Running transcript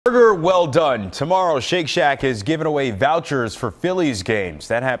Burger well done. Tomorrow, Shake Shack is giving away vouchers for Phillies games.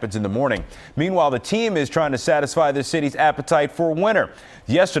 That happens in the morning. Meanwhile, the team is trying to satisfy the city's appetite for winter.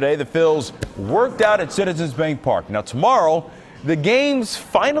 Yesterday, the Phils worked out at Citizens Bank Park. Now, tomorrow, the games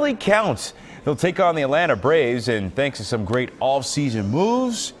finally count. They'll take on the Atlanta Braves, and thanks to some great off-season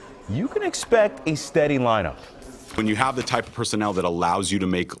moves, you can expect a steady lineup. When you have the type of personnel that allows you to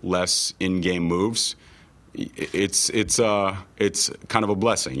make less in-game moves, it's kind of a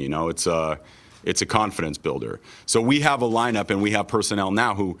blessing, you know. It's a confidence builder. So we have a lineup and we have personnel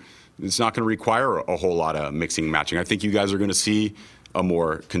now who it's not going to require a whole lot of mixing and matching. I think you guys are going to see a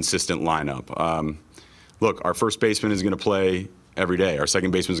more consistent lineup. Look, our first baseman is going to play every day. Our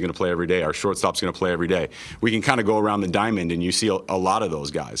second baseman is going to play every day. Our shortstop's going to play every day. We can kind of go around the diamond and you see a lot of those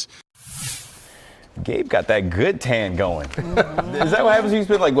guys. Gabe got that good tan going. Is that what happens? He's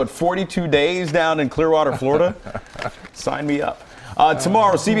been like, what, 42 days down in Clearwater, Florida? Sign me up.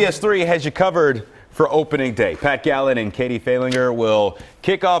 Tomorrow, CBS 3 has you covered for opening day. Pat Gallen and Katie Falinger will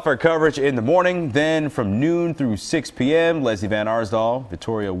kick off our coverage in the morning. Then from noon through 6 p.m., Leslie Van Arsdal,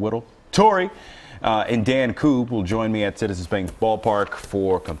 Victoria Whittle, Tori, and Dan Koob will join me at Citizens Bank Ballpark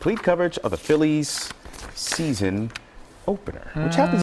for complete coverage of the Phillies season opener, which happens